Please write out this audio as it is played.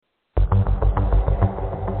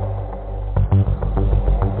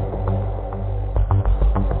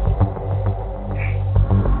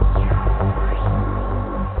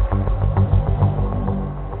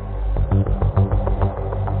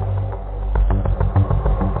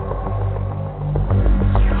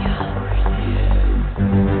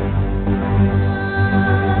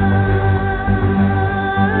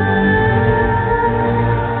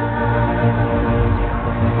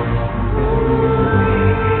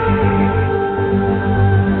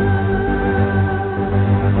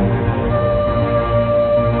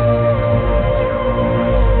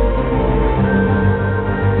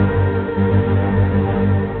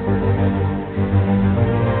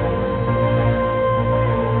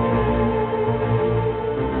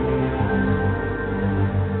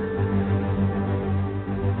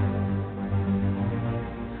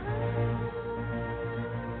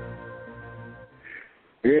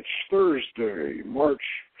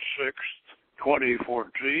6th,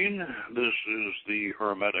 2014. This is the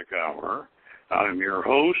Hermetic Hour. I'm your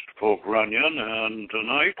host, Poke Runyon, and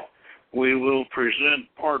tonight we will present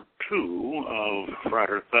part 2 of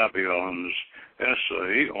Frater Thabion's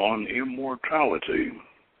essay on immortality.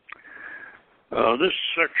 This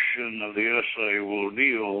section of the essay will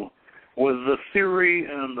deal with the theory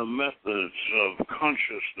and the methods of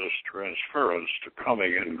consciousness transference to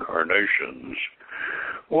coming incarnations,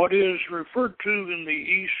 what is referred to in the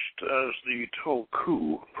East as the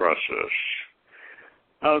Tulku process.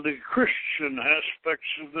 The Christian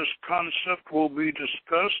aspects of this concept will be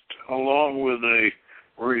discussed, along with a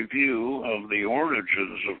review of the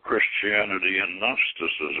origins of Christianity and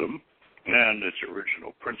Gnosticism and its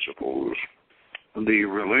original principles, the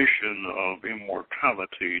relation of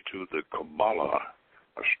immortality to the Qabalah,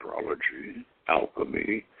 Astrology,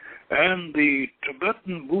 Alchemy, and the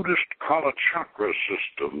Tibetan Buddhist Kalachakra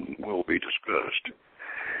system will be discussed.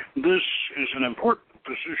 This is an important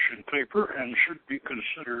position paper and should be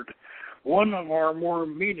considered one of our more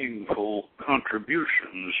meaningful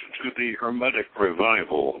contributions to the Hermetic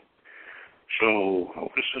Revival.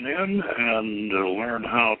 So listen in and learn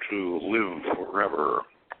how to live forever.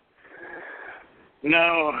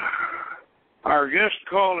 Now, our guest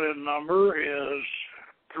call-in number is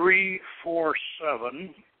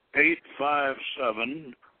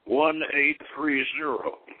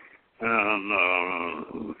 347-857-1830.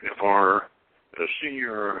 And if our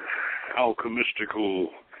senior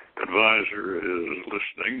alchemistical advisor is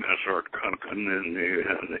listening, that's Art Kunkin,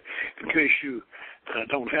 in case you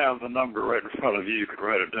don't have the number right in front of you, you could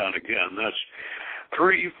write it down again. That's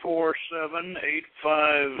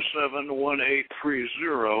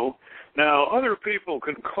 347-857-1830. Now, other people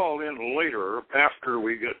can call in later after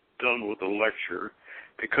we get done with the lecture,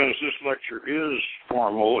 because this lecture is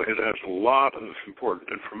formal. It has a lot of important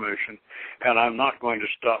information, and I'm not going to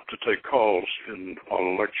stop to take calls while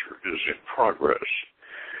the lecture is in progress.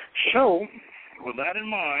 So, with that in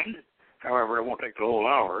mind, however, it won't take the whole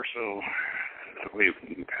hour, so we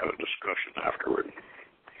can have a discussion afterward.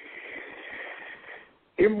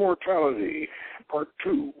 Immortality, Part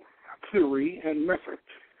 2, Theory and Method.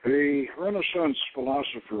 A Renaissance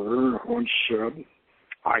philosopher once said,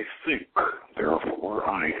 "I think, therefore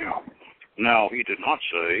I am." Now, he did not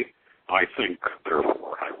say, "I think,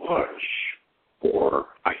 therefore I was," or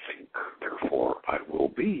 "I think, therefore I will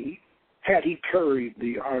be." Had he carried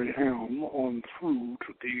the I am on through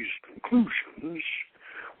to these conclusions,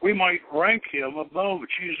 we might rank him above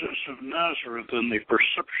Jesus of Nazareth in the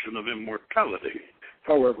perception of immortality.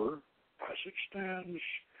 However, as it stands,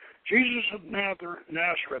 Jesus of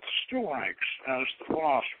Nazareth still ranks as the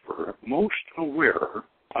philosopher most aware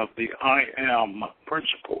of the I am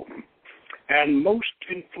principle and most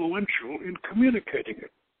influential in communicating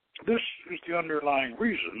it. This is the underlying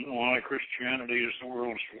reason why Christianity is the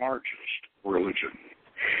world's largest religion,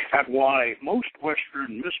 and why most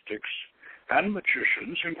Western mystics and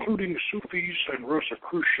magicians, including Sufis and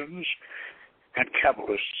Rosicrucians and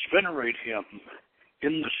Kabbalists, venerate him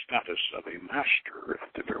in the status of a master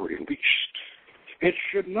at the very least. It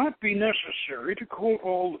should not be necessary to quote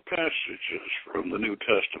all the passages from the New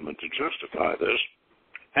Testament to justify this,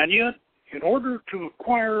 and yet, in order to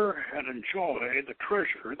acquire and enjoy the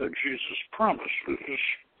treasure that Jesus promises,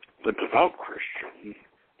 the devout Christian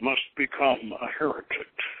must become a heretic.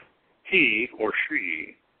 He or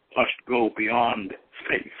she must go beyond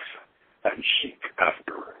faith and seek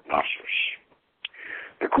after gnosis.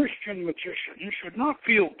 The Christian magician should not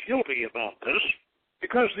feel guilty about this,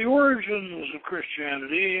 because the origins of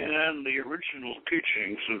Christianity and the original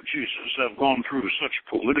teachings of Jesus have gone through such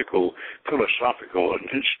political, philosophical, and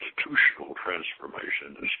institutional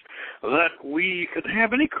transformations that we can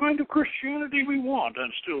have any kind of Christianity we want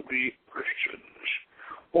and still be Christians,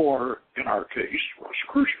 or, in our case,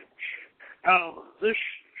 Rosicrucians. Now, this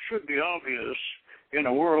should be obvious in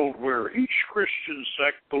a world where each Christian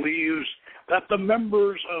sect believes that the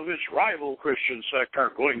members of its rival Christian sect are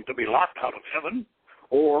going to be locked out of heaven,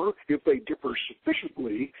 or if they differ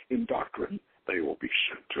sufficiently in doctrine, they will be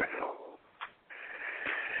sent to hell.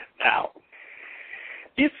 Now,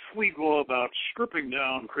 if we go about stripping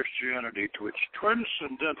down Christianity to its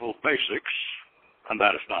transcendental basics, and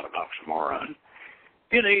that is not an oxymoron,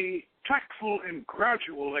 in a tactful and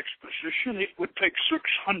gradual exposition, it would take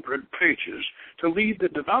 600 pages to lead the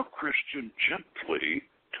devout Christian gently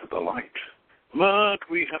to the light. But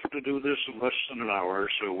we have to do this in less than an hour,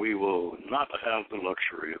 so we will not have the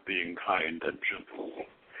luxury of being kind and gentle.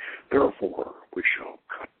 Therefore, we shall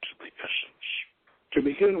cut to the essence. To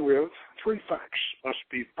begin with, 3 facts must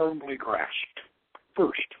be firmly grasped.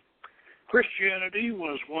 First, Christianity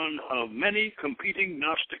was one of many competing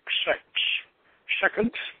Gnostic sects. Second,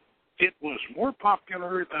 it was more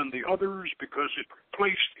popular than the others because it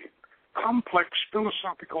replaced complex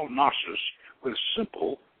philosophical gnosis with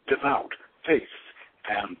simple, devout faith.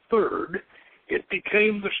 And third, it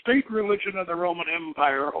became the state religion of the Roman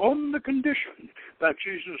Empire on the condition that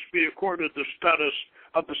Jesus be accorded the status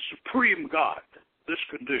of the supreme God, this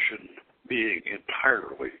condition being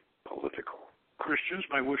entirely political. Christians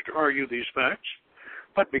may wish to argue these facts,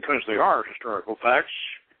 but because they are historical facts,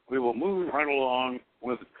 we will move right along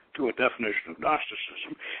to a definition of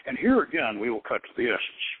Gnosticism, and here again we will cut to the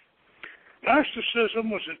essence. Gnosticism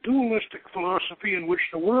was a dualistic philosophy in which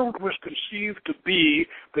the world was conceived to be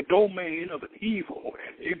the domain of an evil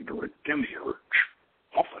and ignorant demiurge,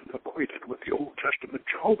 often equated with the Old Testament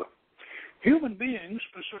Jehovah. Human beings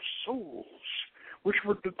possess souls, which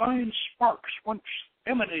were divine sparks once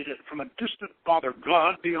emanated from a distant Father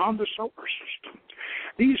God beyond the solar system.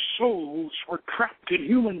 These souls were trapped in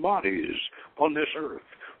human bodies on this earth,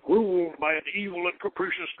 ruled by an evil and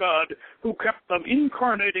capricious God who kept them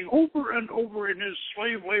incarnating over and over in his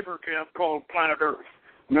slave labor camp called planet Earth.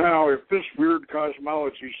 Now, if this weird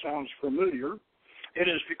cosmology sounds familiar, it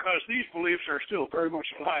is because these beliefs are still very much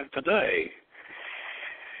alive today.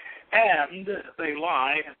 And they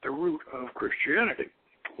lie at the root of Christianity.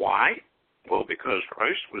 Why? Well, because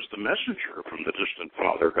Christ was the messenger from the distant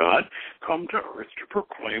Father God come to earth to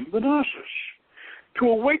proclaim the Gnosis, to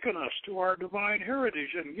awaken us to our divine heritage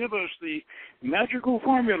and give us the magical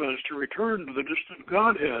formulas to return to the distant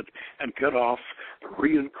Godhead and get off the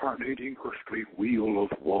reincarnating earthly wheel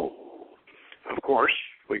of woe. Of course,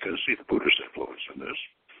 we can see the Buddhist influence in this.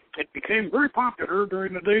 It became very popular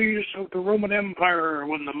during the days of the Roman Empire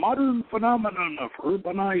when the modern phenomenon of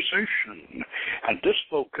urbanization and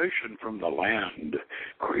dislocation from the land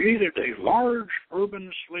created a large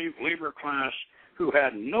urban slave labor class who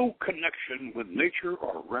had no connection with nature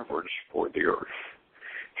or reverence for the earth.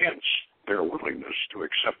 Hence, their willingness to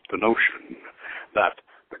accept the notion that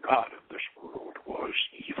the God of this world was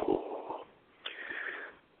evil.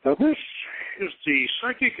 Now, this is the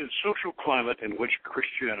psychic and social climate in which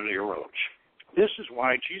Christianity arose. This is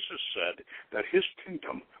why Jesus said that his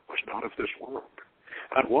kingdom was not of this world,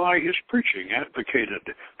 and why his preaching advocated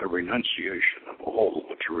the renunciation of all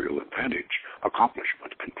material advantage,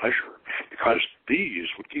 accomplishment, and pleasure, because these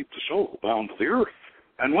would keep the soul bound to the earth.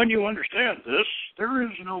 And when you understand this, there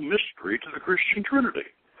is no mystery to the Christian Trinity.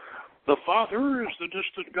 The Father is the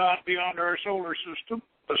distant God beyond our solar system.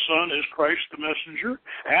 The Son is Christ the messenger,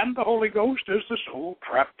 and the Holy Ghost is the soul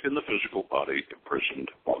trapped in the physical body, imprisoned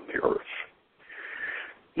on the earth.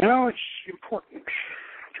 Now, it's important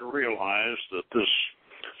to realize that this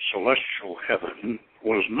celestial heaven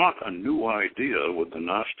was not a new idea with the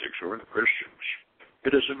Gnostics or the Christians.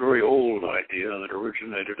 It is a very old idea that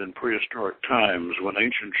originated in prehistoric times when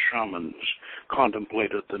ancient shamans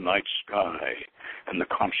contemplated the night sky and the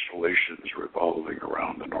constellations revolving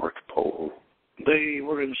around the North Pole. They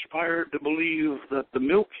were inspired to believe that the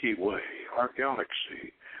Milky Way, our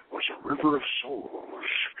galaxy, was a river of souls,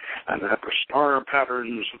 and that the star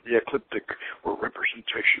patterns of the ecliptic were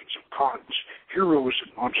representations of gods, heroes,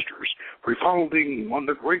 and monsters, revolving on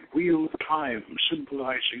the great wheel of time,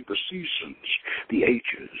 symbolizing the seasons, the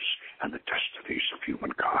ages, and the destinies of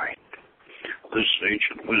humankind. This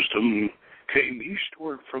ancient wisdom came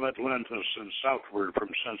eastward from Atlantis and southward from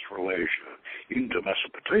Central Asia into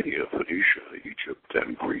Mesopotamia, Phoenicia, Egypt,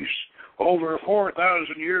 and Greece, over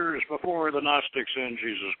 4,000 years before the Gnostics and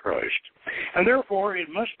Jesus Christ. And therefore, it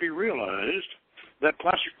must be realized that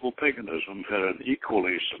classical paganism had an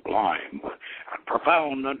equally sublime and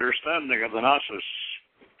profound understanding of the Gnosis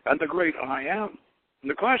and the great I Am.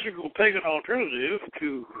 The classical pagan alternative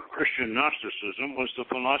to Christian Gnosticism was the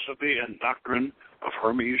philosophy and doctrine of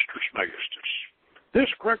Hermes Trismegistus. This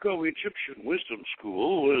Greco-Egyptian wisdom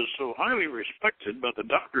school was so highly respected by the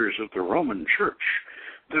doctors of the Roman Church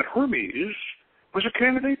that Hermes was a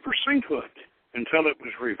candidate for sainthood until it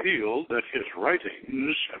was revealed that his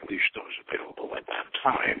writings, at least those available at that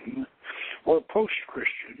time, were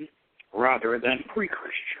post-Christian rather than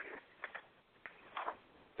pre-Christian.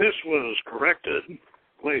 This was corrected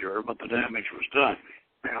later, but the damage was done.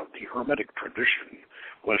 Now, the Hermetic tradition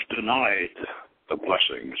was denied the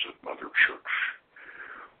blessings of Mother Church.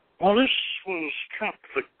 Well, this was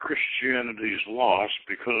Catholic Christianity's loss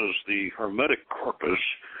because the Hermetic corpus,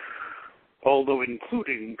 although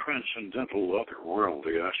including transcendental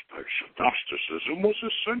otherworldly aspects of Gnosticism, was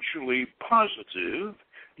essentially positive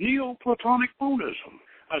Neoplatonic monism,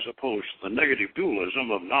 as opposed to the negative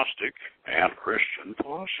dualism of Gnostic and Christian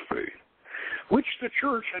philosophy. which the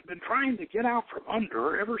church had been trying to get out from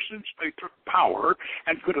under ever since they took power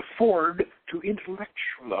and could afford to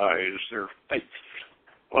intellectualize their faith.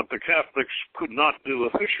 What the Catholics could not do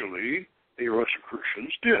officially, the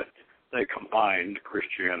Rosicrucians did. They combined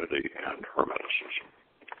Christianity and Hermeticism.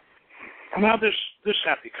 Now this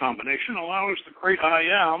happy combination allows the great I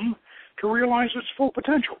Am to realize its full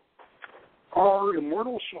potential. Our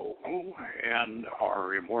immortal soul and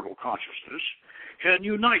our immortal consciousness can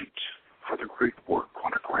unite for the great work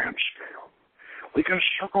on a grand scale. We can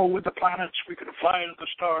circle with the planets, we can fly to the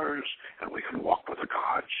stars, and we can walk with the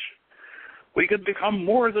gods. We can become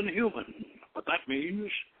more than human, but that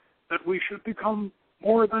means that we should become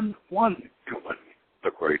more than one human.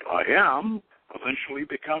 The great I Am eventually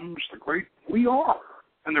becomes the great we are.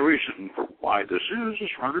 And the reason for why this is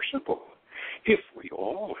rather simple. If we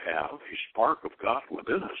all have a spark of God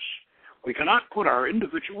within us, we cannot put our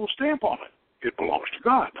individual stamp on it. It belongs to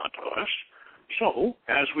God, not to us. So,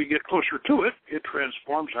 as we get closer to it, it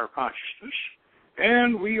transforms our consciousness,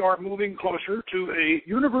 and we are moving closer to a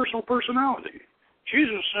universal personality.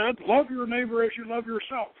 Jesus said, love your neighbor as you love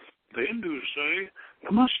yourself. The Hindus say,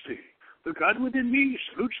 Namaste. The God within me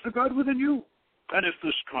salutes the God within you. And if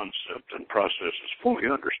this concept and process is fully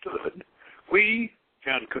understood, we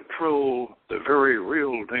can control the very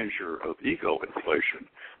real danger of ego inflation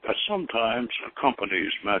that sometimes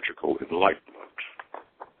accompanies magical enlightenment.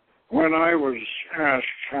 When I was asked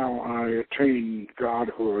how I attained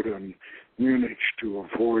godhood and managed to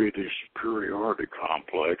avoid a superiority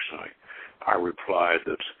complex, I replied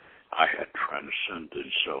that I had transcended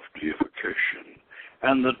self-deification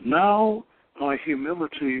and that now my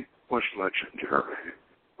humility was legendary.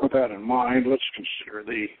 With that in mind, let's consider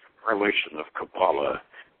the relation of Qabalah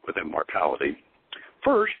with immortality.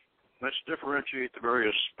 First, let's differentiate the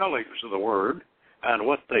various spellings of the word and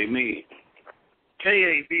what they mean.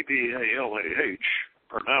 Kabbalah,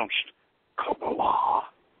 pronounced Qabalah,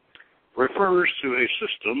 refers to a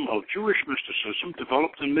system of Jewish mysticism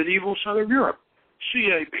developed in medieval Southern Europe.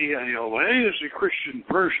 Qabalah is a Christian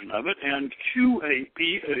version of it, and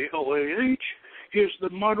Qabalah is the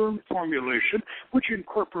modern formulation which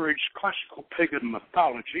incorporates classical pagan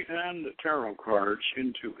mythology and tarot cards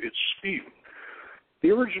into its scheme.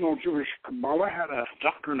 The original Jewish Qabalah had a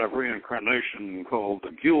doctrine of reincarnation called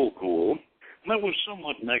the Gilgul that was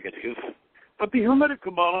somewhat negative, but the Hermetic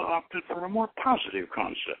Qabalah opted for a more positive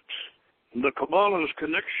concept. The Kabbalah's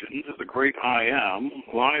connection to the great I Am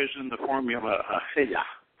lies in the formula Aheya.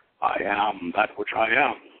 I am that which I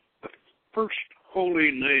am, the first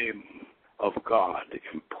holy name of God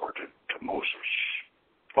imported to Moses,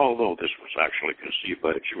 although this was actually conceived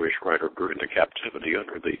by a Jewish writer during the captivity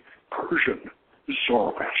under the Persian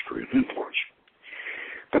Zoroastrian influence.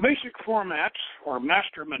 The basic format, or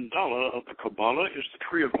master mandala of the Qabalah, is the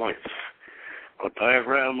Tree of Life, a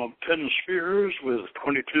diagram of 10 spheres with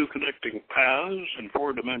 22 connecting paths in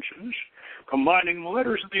 4 dimensions, combining the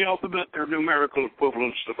letters of the alphabet, their numerical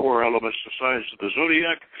equivalents, the 4 elements, the signs of the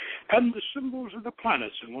zodiac, and the symbols of the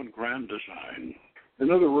planets in one grand design. In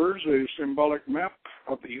other words, a symbolic map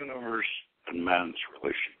of the universe and man's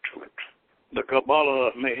relation to it. The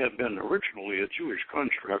Qabalah may have been originally a Jewish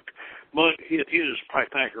construct, but it is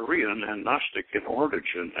Pythagorean and Gnostic in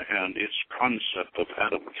origin, and its concept of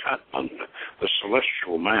Adam Kadmon, the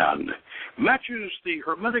celestial man, matches the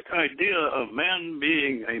Hermetic idea of man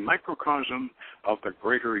being a microcosm of the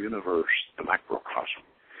greater universe, the macrocosm.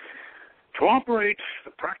 To operate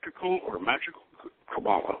the practical or magical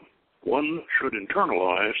Qabalah, one should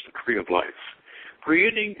internalize the Tree of Life,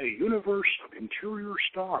 creating a universe of interior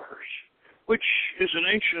stars, which is an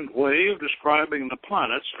ancient way of describing the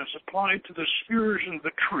planets as applied to the spheres of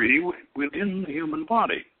the tree within the human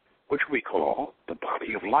body, which we call the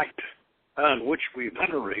body of light, and which we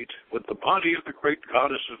venerate with the body of the great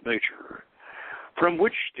goddess of nature, from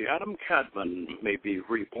which the Adam Kadmon may be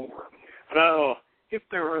reborn. Now, if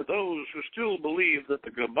there are those who still believe that the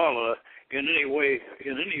Qabalah in any way,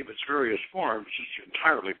 in any of its various forms, is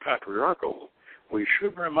entirely patriarchal, we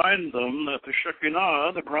should remind them that the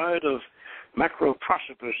Shekinah, the bride of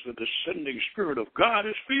Macroprosopis, the descending spirit of God,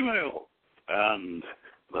 is female, and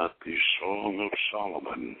that the Song of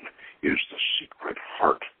Solomon is the secret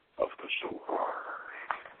heart of the Zohar.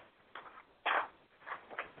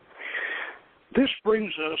 This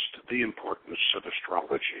brings us to the importance of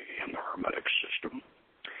astrology in the Hermetic system,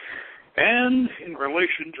 and in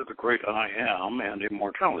relation to the great I Am and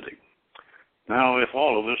immortality. Now, if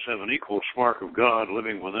all of us have an equal spark of God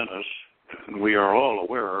living within us, and we are all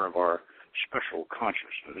aware of our special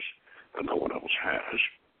consciousness that no one else has,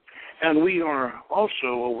 and we are also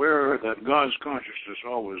aware that God's consciousness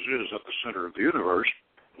always is at the center of the universe,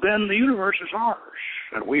 then the universe is ours,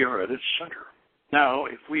 and we are at its center. Now,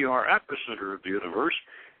 if we are at the center of the universe,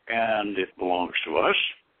 and it belongs to us,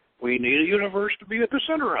 we need a universe to be at the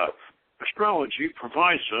center of. Astrology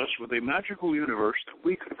provides us with a magical universe that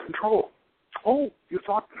we can control. Oh, you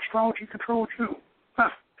thought astrology controlled you? Huh.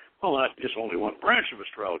 Well, that is only one branch of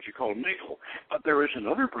astrology called natal, but there is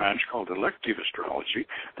another branch called elective astrology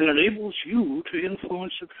that enables you to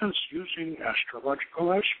influence events using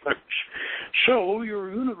astrological aspects. So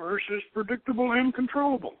your universe is predictable and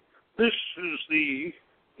controllable. This is the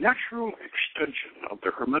natural extension of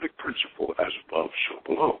the Hermetic principle, as above,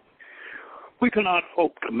 so below. We cannot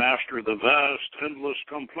hope to master the vast, endless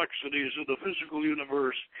complexities of the physical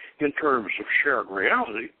universe in terms of shared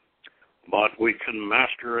reality, but we can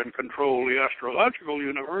master and control the astrological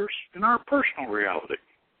universe in our personal reality.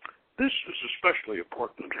 This is especially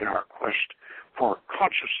important in our quest for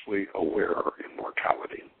consciously aware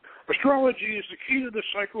immortality. Astrology is the key to the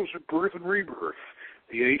cycles of birth and rebirth,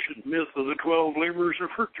 the ancient myth of the 12 labors of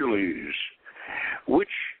Hercules,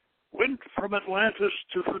 which went from Atlantis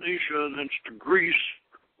to Phoenicia and thence to Greece,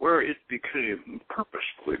 where it became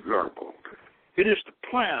purposefully garbled. It is the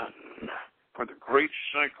plan for the great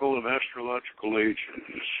cycle of astrological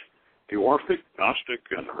ages, the Orphic, Gnostic,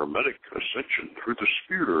 and Hermetic ascension through the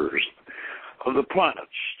spheres of the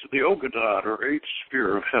planets to the Ogadad, or eighth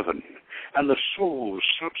sphere of heaven, and the soul's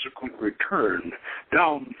subsequent return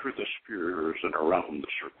down through the spheres and around the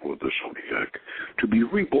circle of the zodiac to be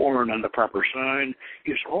reborn in the proper sign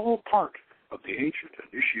is all part of the ancient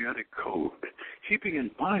initiatic code, keeping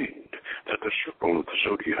in mind that the circle of the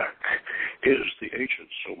zodiac is the ancient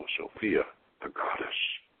Soma Sophia, the goddess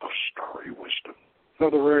of starry wisdom.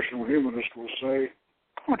 Now the rational humanist will say,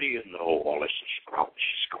 how do you know all this astrology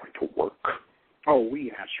is going to work? Oh, we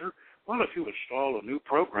answer, well, if you install a new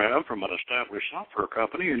program from an established software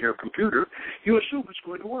company in your computer, you assume it's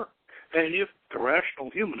going to work. And if the rational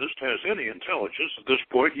humanist has any intelligence at this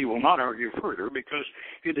point, he will not argue further, because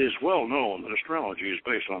it is well known that astrology is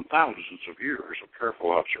based on thousands of years of careful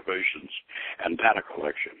observations and data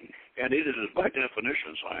collection, and it is by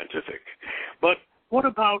definition scientific. But what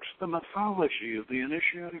about the mythology of the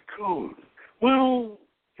initiatic code? Well,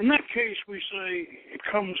 in that case, we say it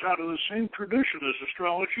comes out of the same tradition as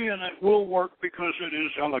astrology, and it will work because it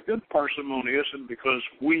is elegant, parsimonious, and because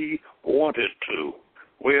we want it to.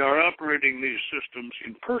 We are operating these systems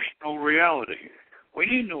in personal reality. We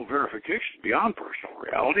need no verification beyond personal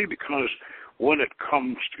reality, because when it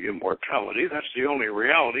comes to immortality, that's the only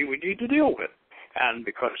reality we need to deal with. And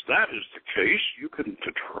because that is the case, you can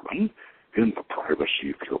determine in the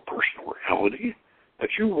privacy of your personal reality that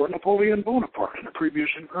you were Napoleon Bonaparte in a previous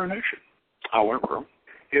incarnation. However,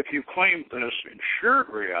 if you claim this in shared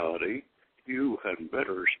reality, you had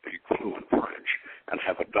better speak fluent French and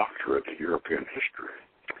have a doctorate in European history.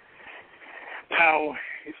 Now,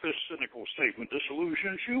 if this cynical statement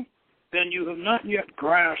disillusions you, then you have not yet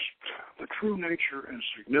grasped the true nature and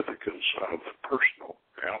significance of personal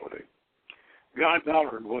reality. Guy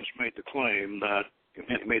Ballard once made the claim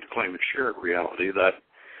in shared reality that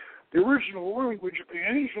the original language of the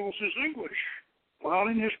angels is English. Well,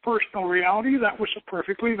 in his personal reality, that was a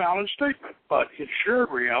perfectly valid statement, but in shared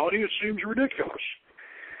reality, it seems ridiculous.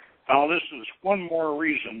 Now, this is one more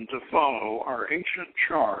reason to follow our ancient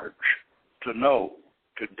charge to know,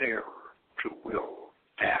 to dare, to will,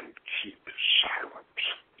 and keep silent.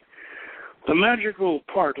 The magical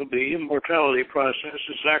part of the immortality process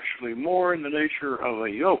is actually more in the nature of a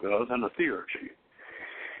yoga than a theurgy.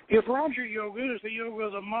 If Raja Yoga is the yoga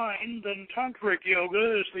of the mind, then Tantric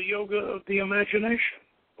Yoga is the yoga of the imagination.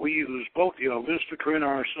 We use both yogas to train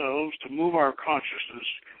ourselves to move our consciousness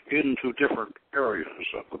into different areas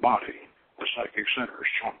of the body, the psychic centers,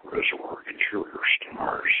 chakras, or interior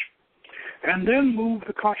stars, and then move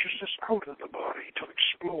the consciousness out of the body to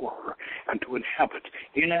explore and to inhabit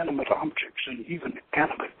inanimate objects and even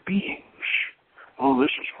animate beings. Oh,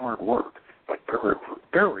 this is hard work, but very,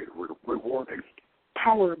 very rewarding.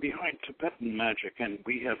 Power behind Tibetan magic, and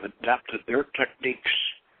we have adapted their techniques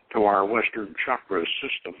to our Western chakra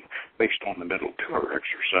system based on the middle pillar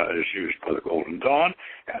exercise used by the Golden Dawn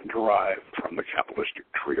and derived from the Kabbalistic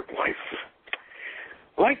tree of life.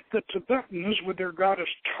 Like the Tibetans with their goddess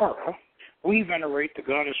Tara, we venerate the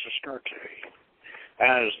goddess Astarte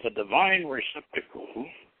as the divine receptacle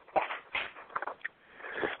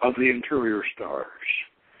of the interior stars,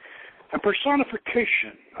 a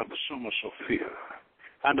personification of the Soma Sophia,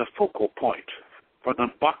 and a focal point for the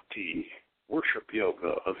bhakti worship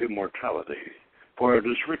yoga of immortality, for it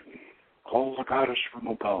is written, call the goddess from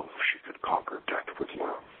above, she could conquer death with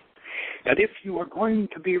love. And if you are going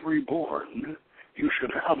to be reborn, you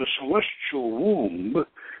should have a celestial womb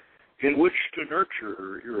in which to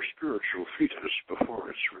nurture your spiritual fetus before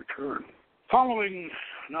its return. Following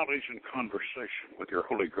knowledge and conversation with your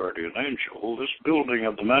holy guardian angel, this building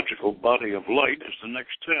of the magical body of light is the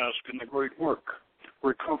next task in the great work.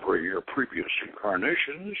 Recovering your previous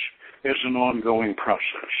incarnations is an ongoing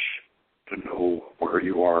process. To know where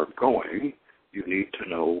you are going, you need to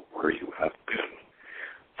know where you have been.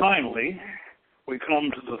 Finally, we come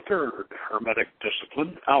to the third Hermetic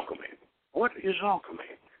discipline, alchemy. What is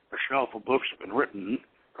alchemy? A shelf of books have been written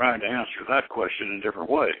trying to answer that question in different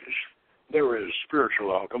ways. There is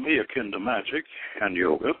spiritual alchemy, akin to magic and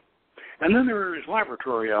yoga. And then there is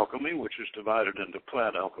laboratory alchemy, which is divided into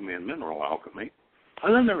plant alchemy and mineral alchemy.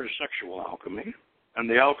 And then there is sexual alchemy and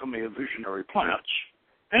the alchemy of visionary plants.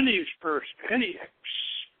 Any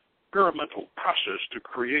experimental process to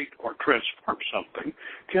create or transform something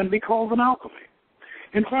can be called an alchemy.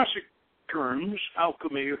 In classic terms,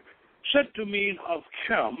 alchemy, said to mean of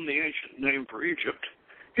Chem, the ancient name for Egypt,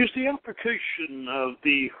 is the application of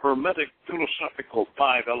the Hermetic philosophical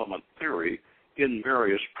five-element theory in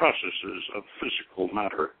various processes of physical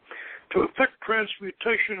matter to effect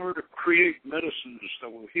transmutation or to create medicines that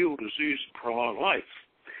will heal disease and prolong life.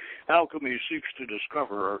 Alchemy seeks to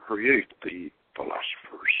discover or create the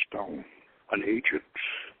philosopher's stone, an agent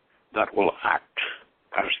that will act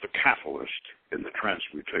as the catalyst in the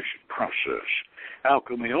transmutation process.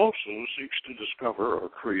 Alchemy also seeks to discover or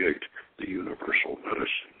create the universal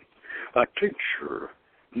medicine, a tincture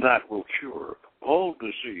that will cure all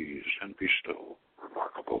disease and bestow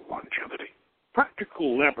remarkable longevity.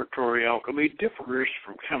 Practical laboratory alchemy differs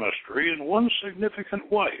from chemistry in one significant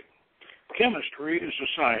way. Chemistry is a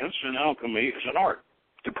science and alchemy is an art.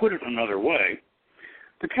 To put it another way,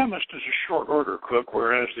 the chemist is a short-order cook,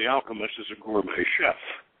 whereas the alchemist is a gourmet chef.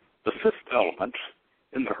 The fifth element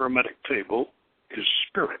in the Hermetic table is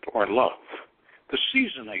spirit or love, the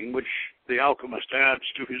seasoning which the alchemist adds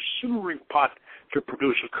to his simmering pot to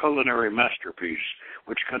produce a culinary masterpiece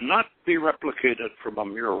which cannot be replicated from a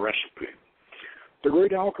mere recipe. The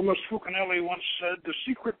great alchemist Fucanelli once said, "The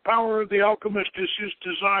secret power of the alchemist is his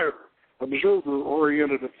desire."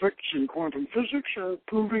 Observer-oriented effects in quantum physics are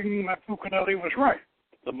proving that Fucanelli was right.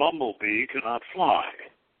 The bumblebee cannot fly,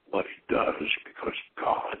 but it does because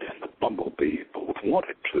God and the bumblebee both want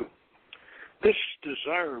it to. This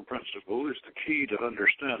desire principle is the key to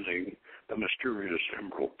understanding the mysterious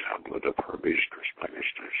emerald tablet of Hermes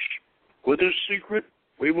Trismegistus. With this secret,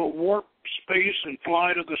 we will warp space and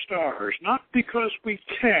fly to the stars, not because we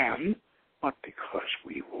can, but because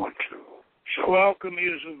we want to. So alchemy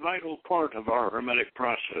is a vital part of our Hermetic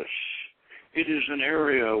process. It is an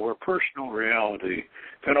area where personal reality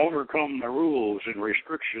can overcome the rules and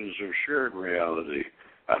restrictions of shared reality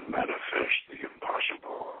and manifest the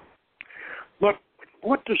impossible. But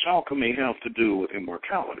what does alchemy have to do with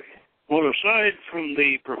immortality? Well, aside from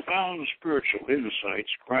the profound spiritual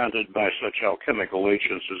insights granted by such alchemical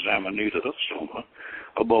agents as Amanita, Soma,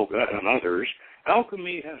 Aboga, and others,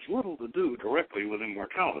 alchemy has little to do directly with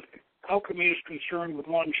immortality. Alchemy is concerned with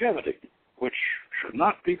longevity, which should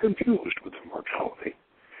not be confused with immortality.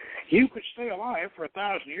 You could stay alive for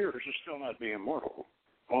 1,000 years and still not be immortal.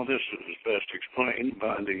 All this is best explained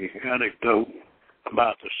by the anecdote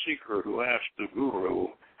about the seeker who asked the guru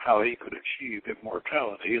how he could achieve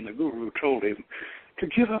immortality, and the guru told him to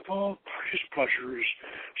give up all his pleasures,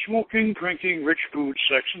 smoking, drinking, rich food,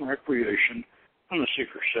 sex, and recreation. And the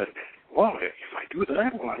seeker said, "Well, if I do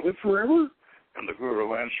that, will I live forever?" And the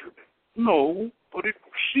guru answered, "No, but it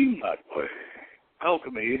will seem that way."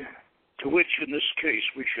 Alchemy, to which in this case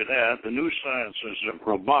we should add the new sciences of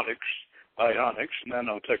robotics, bionics,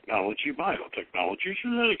 nanotechnology, biotechnology,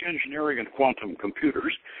 genetic engineering, and quantum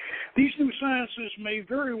computers, these new sciences may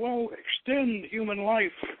very well extend human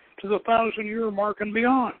life to the 1,000-year mark and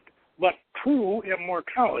beyond. But true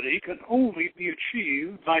immortality can only be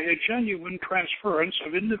achieved by a genuine transference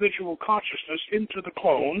of individual consciousness into the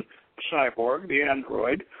clone, the cyborg, the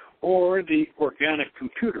android, or the organic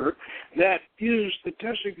computer that is the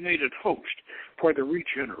designated host for the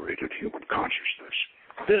regenerated human consciousness.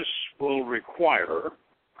 This will require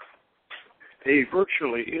a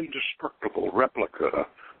virtually indestructible replica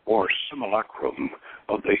or simulacrum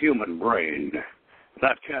of the human brain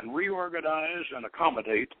that can reorganize and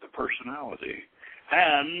accommodate the personality,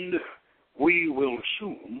 and we will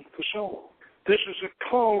assume the soul. This is a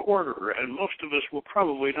tall order, and most of us will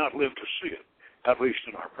probably not live to see it, at least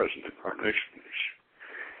in our present incarnations.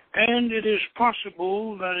 And it is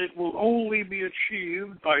possible that it will only be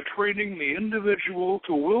achieved by training the individual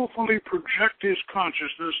to willfully project his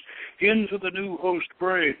consciousness into the new host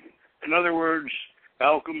brain. In other words,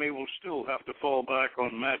 Alchemy will still have to fall back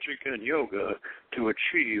on magic and yoga to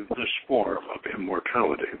achieve this form of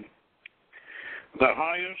immortality. The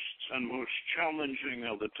highest and most challenging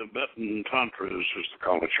of the Tibetan tantras is the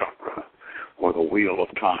Kalachakra, or the Wheel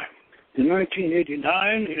of Time. In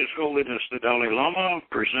 1989, His Holiness the Dalai Lama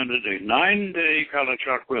presented a 9-day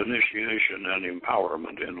Kalachakra initiation and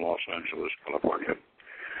empowerment in Los Angeles, California.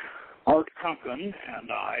 Art Konkan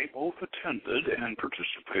and I both attended and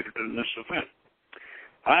participated in this event.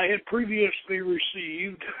 I had previously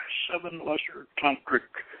received 7 lesser tantric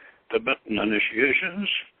Tibetan initiations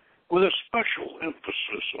with a special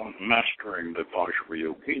emphasis on mastering the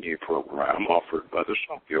Vajrayogini program offered by the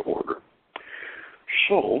Sakya order.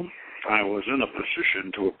 So, I was in a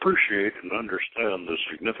position to appreciate and understand the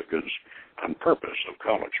significance and purpose of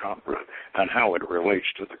Kalachakra and how it relates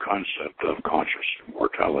to the concept of conscious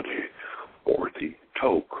immortality, or the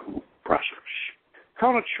Tulku process.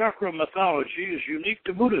 Kalachakra mythology is unique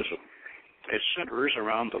to Buddhism. It centers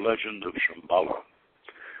around the legend of Shambhala,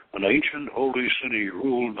 an ancient holy city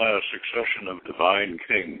ruled by a succession of divine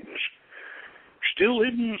kings, still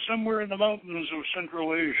hidden somewhere in the mountains of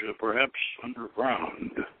Central Asia, perhaps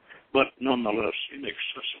underground, but nonetheless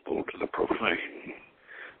inaccessible to the profane.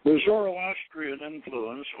 The Zoroastrian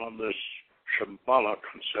influence on this Shambhala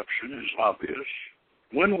conception is obvious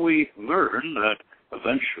when we learn that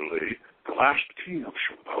eventually the last king of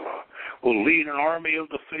Qabalah will lead an army of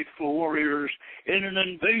the faithful warriors in an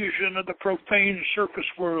invasion of the profane surface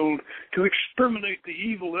world to exterminate the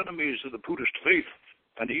evil enemies of the Buddhist faith,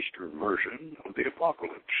 an Eastern version of the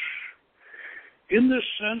apocalypse. In this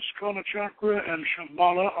sense, Kalachakra and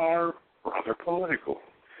Shambhala are rather poetical.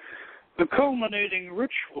 The culminating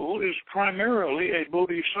ritual is primarily a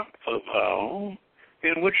bodhisattva vow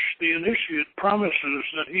in which the initiate promises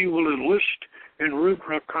that he will enlist in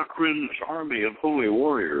Rudra Cochrane's army of holy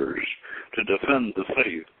warriors to defend the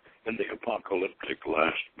faith in the apocalyptic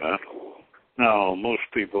last battle. Now, most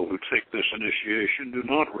people who take this initiation do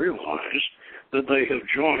not realize that they have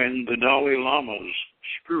joined the Dalai Lama's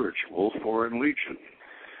spiritual foreign legion.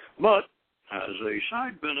 But, as a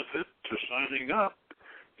side benefit to signing up,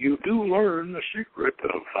 you do learn the secret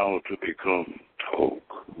of how to become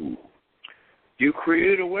Tulku. You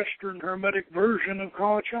create a Western Hermetic version of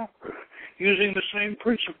Kalachakra, using the same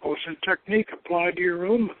principles and technique applied to your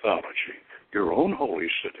own mythology, your own holy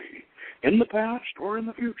city, in the past or in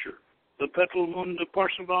the future. The Petalmund of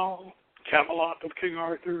Parzival, Qabalah of King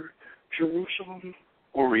Arthur, Jerusalem,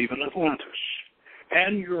 or even Atlantis.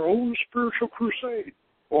 And your own spiritual crusade,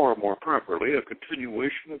 or more properly, a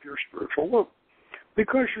continuation of your spiritual work.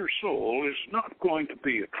 Because your soul is not going to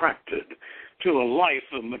be attracted to a life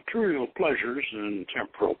of material pleasures and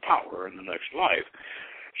temporal power in the next life.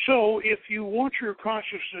 So if you want your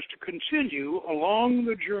consciousness to continue along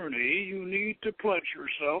the journey, you need to pledge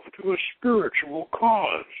yourself to a spiritual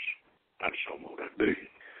cause. And so will it be.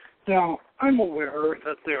 Now, I'm aware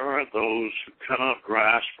that there are those who cannot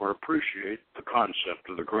grasp or appreciate the concept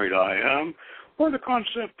of the great I Am, or the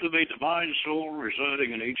concept of a divine soul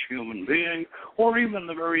residing in each human being, or even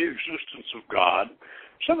the very existence of God.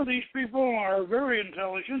 Some of these people are very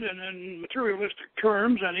intelligent and in materialistic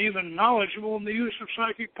terms and even knowledgeable in the use of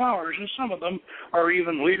psychic powers, and some of them are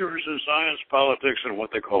even leaders in science, politics, and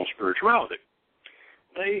what they call spirituality.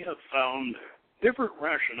 They have found different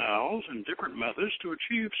rationales and different methods to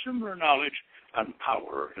achieve similar knowledge and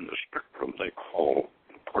power in the spectrum they call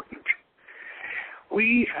important.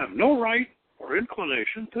 We have no right or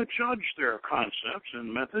inclination to judge their concepts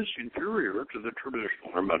and methods inferior to the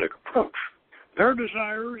traditional Hermetic approach. Their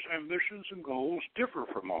desires, ambitions, and goals differ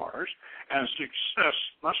from ours, and success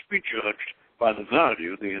must be judged by the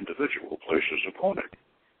value the individual places upon it.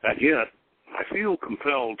 And yet, I feel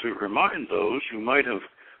compelled to remind those who might have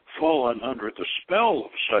fallen under the spell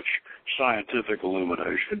of such scientific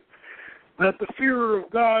illumination that the fear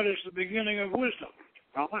of God is the beginning of wisdom.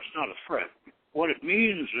 Now, that's not a threat. What it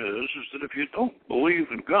means is that if you don't believe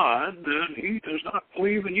in God, then he does not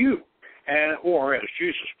believe in you. Or, as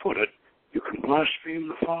Jesus put it, you can blaspheme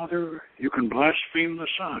the Father, you can blaspheme the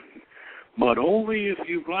Son, but only if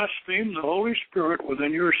you blaspheme the Holy Spirit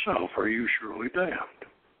within yourself are you surely damned.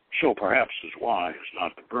 So perhaps as wise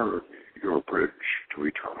not to burn your bridge to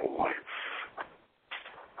eternal life.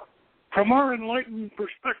 From our enlightened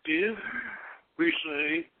perspective, we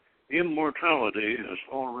say immortality is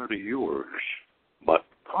already yours, but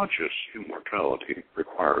conscious immortality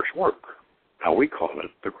requires work. Now we call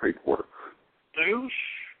it the great work. Deus,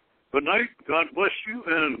 good night, God bless you,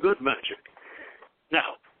 and good magic.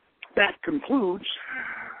 Now, that concludes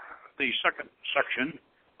the second section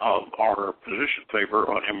of our position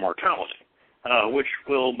paper on immortality. which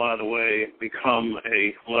will, by the way, become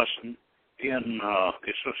a lesson in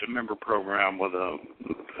the associate member program with a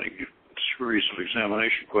series of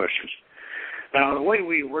examination questions. Now, the way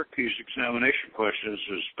we work these examination questions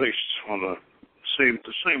is based on the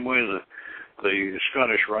same way the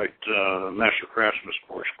Scottish Rite Master Craftsman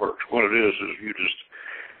course works. What it is you just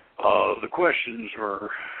the questions are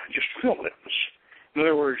just fill-ins. In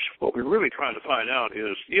other words, what we're really trying to find out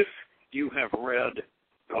is if you have read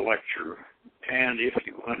a lecture and if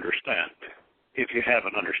you understand, if you have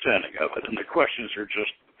an understanding of it. And the questions are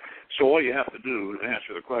just, so all you have to do to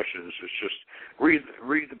answer the questions is just read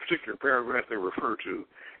the particular paragraph they refer to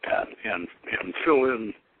and fill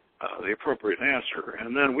in the appropriate answer.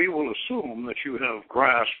 And then we will assume that you have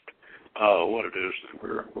grasped what it is that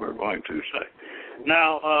we're going to say.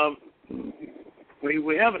 Now,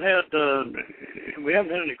 we haven't had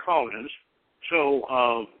any call-ins,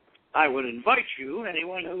 so I would invite you,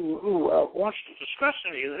 anyone who wants to discuss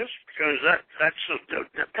any of this, because that's the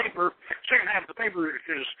paper. Second half of the paper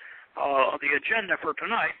is the agenda for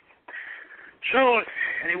tonight. So,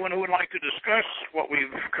 anyone who would like to discuss what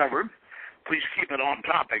we've covered, please keep it on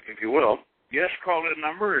topic, if you will. Yes, call-in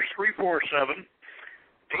number is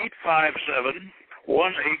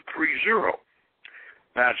 347-857-1830.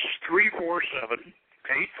 That's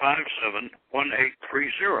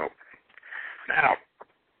 347-857-1830. Now,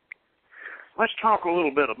 let's talk a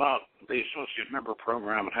little bit about the associate member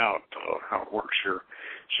program and how it works here.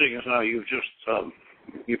 Seeing as how you've just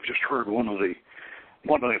heard one of the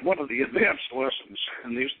advanced lessons,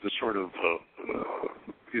 and these are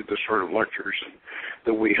the sort of lectures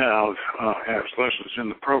that we have as lessons in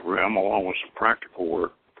the program, along with some practical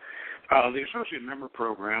work. The associate member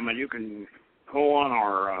program, and you can go on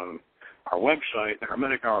our website, the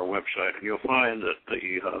Hermetic Hour website, and you'll find that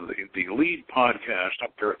the lead podcast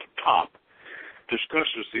up there at the top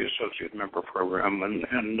discusses the associate member program,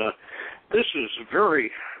 and this is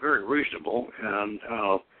very, very reasonable, and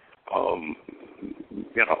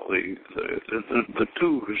the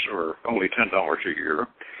twos are only $10 a year,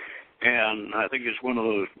 and I think it's one of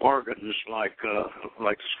those bargains like the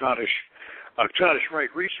Scottish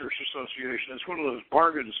Rite Research Association. It's one of those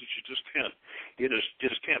bargains that you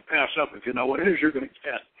just can't pass up if you know what it is you're going to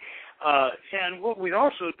get. And what we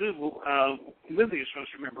also do with the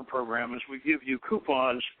associate member program is we give you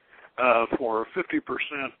coupons for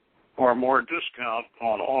 50% or more discount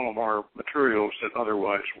on all of our materials that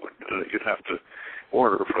otherwise you'd have to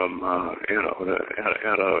order from at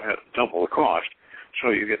double the cost. So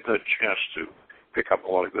you get the chance to pick up a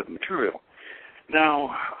lot of good material. Now,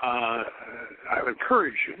 I would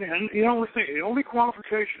encourage you, and the only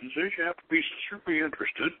qualifications is you have to be sincerely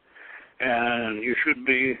interested, and you should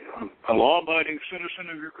be a law-abiding citizen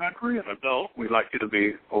of your country, an adult. We'd like you to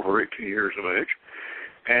be over 18 years of age,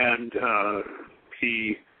 and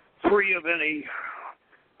be free of any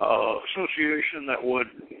association that would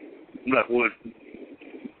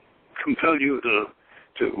compel you to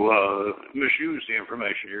misuse the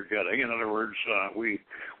information you're getting. In other words, we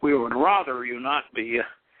would rather you not be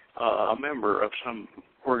a member of some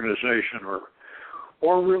organization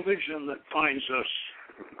or religion that finds us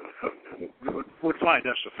would find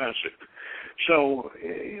us offensive. So,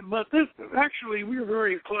 but actually we're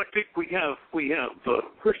very eclectic. We have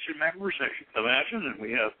Christian members, as you can imagine,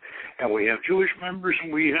 and we have Jewish members,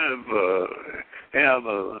 and we have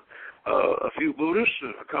a few Buddhists,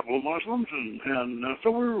 a couple of Muslims, and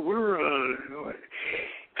so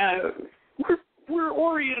we're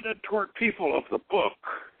oriented toward people of the book,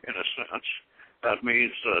 in a sense. That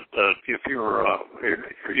means that if you're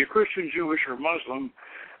Christian, Jewish, or Muslim,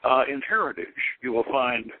 in heritage, you will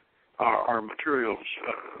find our materials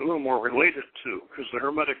a little more related to, because the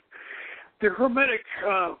Hermetic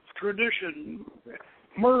tradition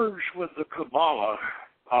merged with the Qabalah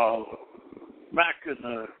back in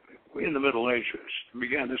the Middle Ages.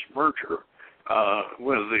 Began this merger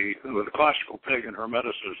with the classical pagan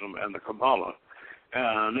Hermeticism and the Qabalah,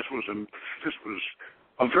 and this was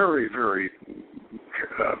a very, very,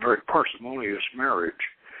 very parsimonious marriage,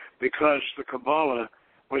 because the Qabalah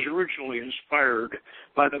was originally inspired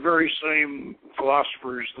by the very same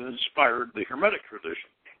philosophers that inspired the Hermetic tradition.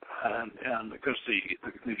 And because the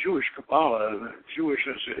Jewish Qabalah, Jewish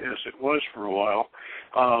as it was for a while,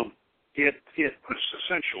 it was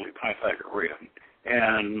essentially Pythagorean.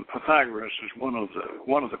 And Pythagoras is one of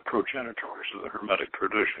the progenitors of the Hermetic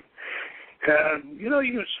tradition. And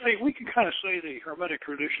we can kind of say the Hermetic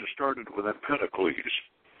tradition started with Empedocles.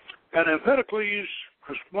 And Empedocles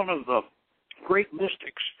was one of the great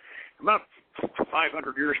mystics about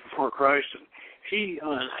 500 years before Christ, he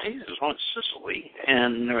is on Sicily,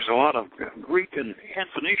 and there's a lot of Greek and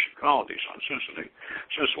Phoenician colonies on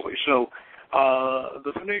Sicily. So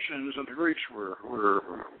the Phoenicians and the Greeks were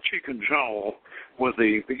cheek and jowl with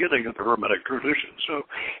the beginning of the Hermetic tradition. So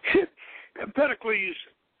Empedocles,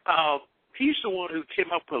 he's the one who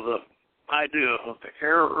came up with the idea of the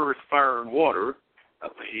air, earth, fire, and water,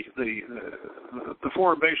 the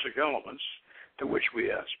four basic elements, to which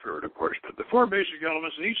we add spirit, of course, but the four basic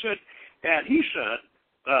elements. And he said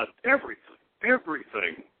that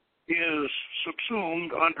everything is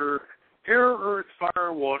subsumed under air, earth,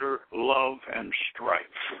 fire, water, love, and strife.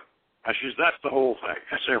 I says that's the whole thing.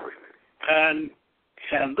 That's everything.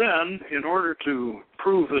 And then, in order to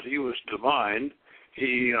prove that he was divine,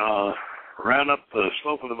 he ran up the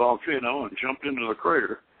slope of the volcano and jumped into the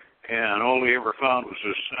crater, and all he ever found was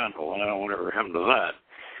his sandal, and I don't want to ever happen to that.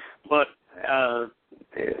 But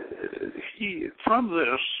from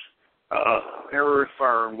this, air, earth,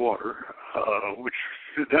 fire, and water, which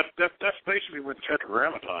that's basically where the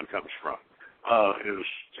Tetragrammaton comes from, is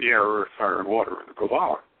the air, earth, fire, and water of the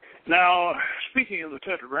Qabalah. Now, speaking of the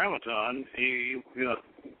Tetragrammaton,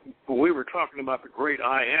 we were talking about the great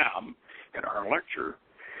I Am in our lecture,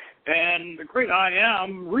 and the great I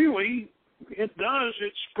Am really, it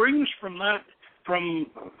springs from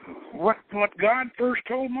what God first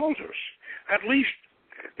told Moses. At least,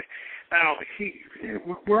 now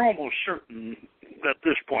we're almost certain at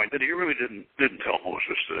this point that he really didn't tell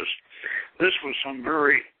Moses this. This was some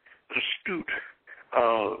very astute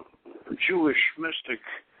Jewish mystic,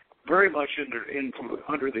 very much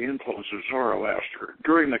under the influence of Zoroaster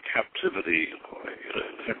during the captivity,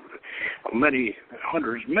 many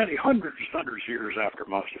hundreds of years after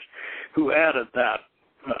Moses, who added that,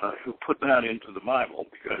 who put that into the Bible,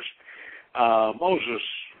 because Moses,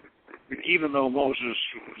 even though Moses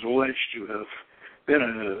was alleged to have been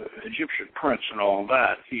an Egyptian prince and all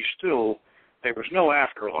that, there was no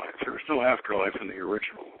afterlife. There was no afterlife in the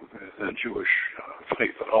original Jewish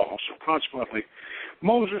faith at all. So consequently,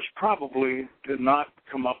 Moses probably did not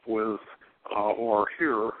come up with or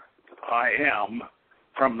hear I am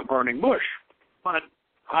from the burning bush. But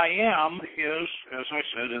I am is, as I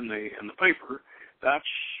said in the paper, that's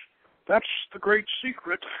the great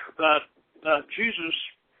secret that Jesus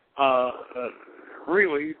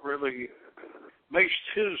really based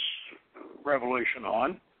his revelation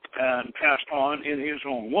on and passed on in his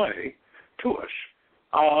own way to us.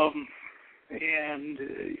 And as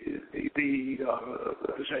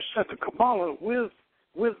I said, the Qabalah with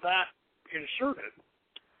that inserted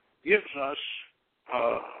gives us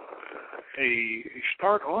a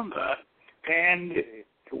start on that. And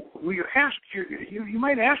you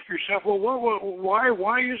might ask yourself, well,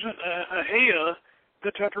 why isn't Ahea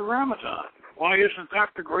the Tetragrammaton? Why isn't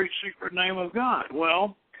that the great secret name of God?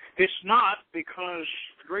 Well, it's not, because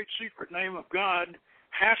the great secret name of God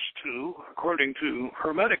has to, according to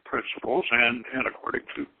Hermetic principles and according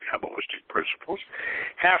to Kabbalistic principles,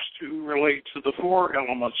 has to relate to the four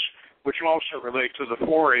elements, which also relate to the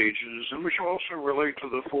four ages, and which also relate to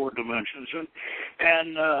the four dimensions.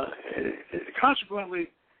 And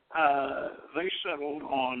consequently, they settled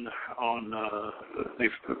on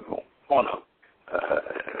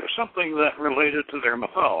something that related to their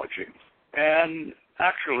mythology. And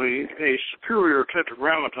actually, a superior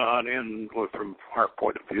Tetragrammaton, from our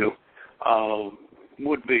point of view,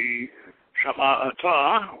 would be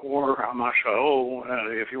Shema-Ata or Hamashao,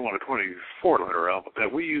 if you want a 24-letter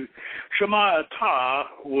alphabet. We use Shema-Ata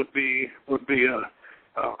would be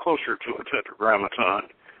closer to a Tetragrammaton,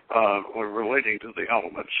 relating to the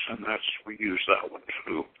elements, and we use that one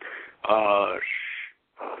too.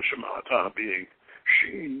 Shema-Ata being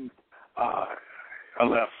Shin,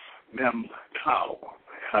 Aleph, Mem, Tau,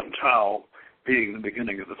 and Tau being the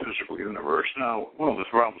beginning of the physical universe. Now, one of the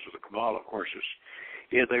problems with the Qabalah, of course, is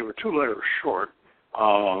they were 2 letters short,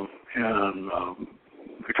 so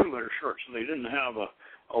they didn't have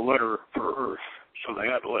a letter for Earth, so they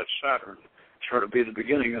had to let Saturn sort of be the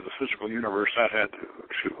beginning of the physical universe. That had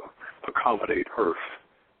to accommodate Earth.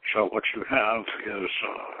 So what you have is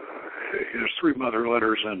 3 mother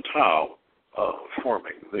letters and Tau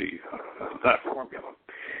forming that formula.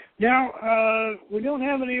 Now, we don't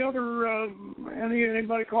have any other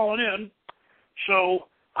anybody calling in, so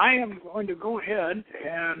I am going to go ahead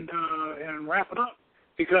and wrap it up,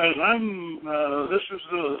 because this is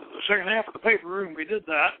the second half of the paper, and we did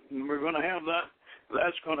that, and we're going to have that.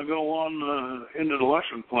 That's going to go on into the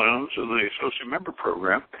lesson plans of the associate member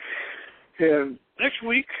program. And next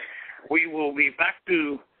week, we will be back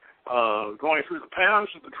to going through the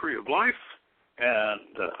paths of the Tree of Life,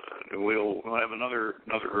 and we'll have another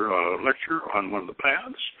lecture on one of the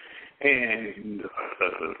paths, And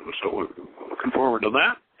so we're looking forward to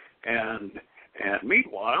that. And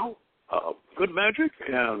meanwhile, good magic,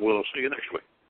 and we'll see you next week.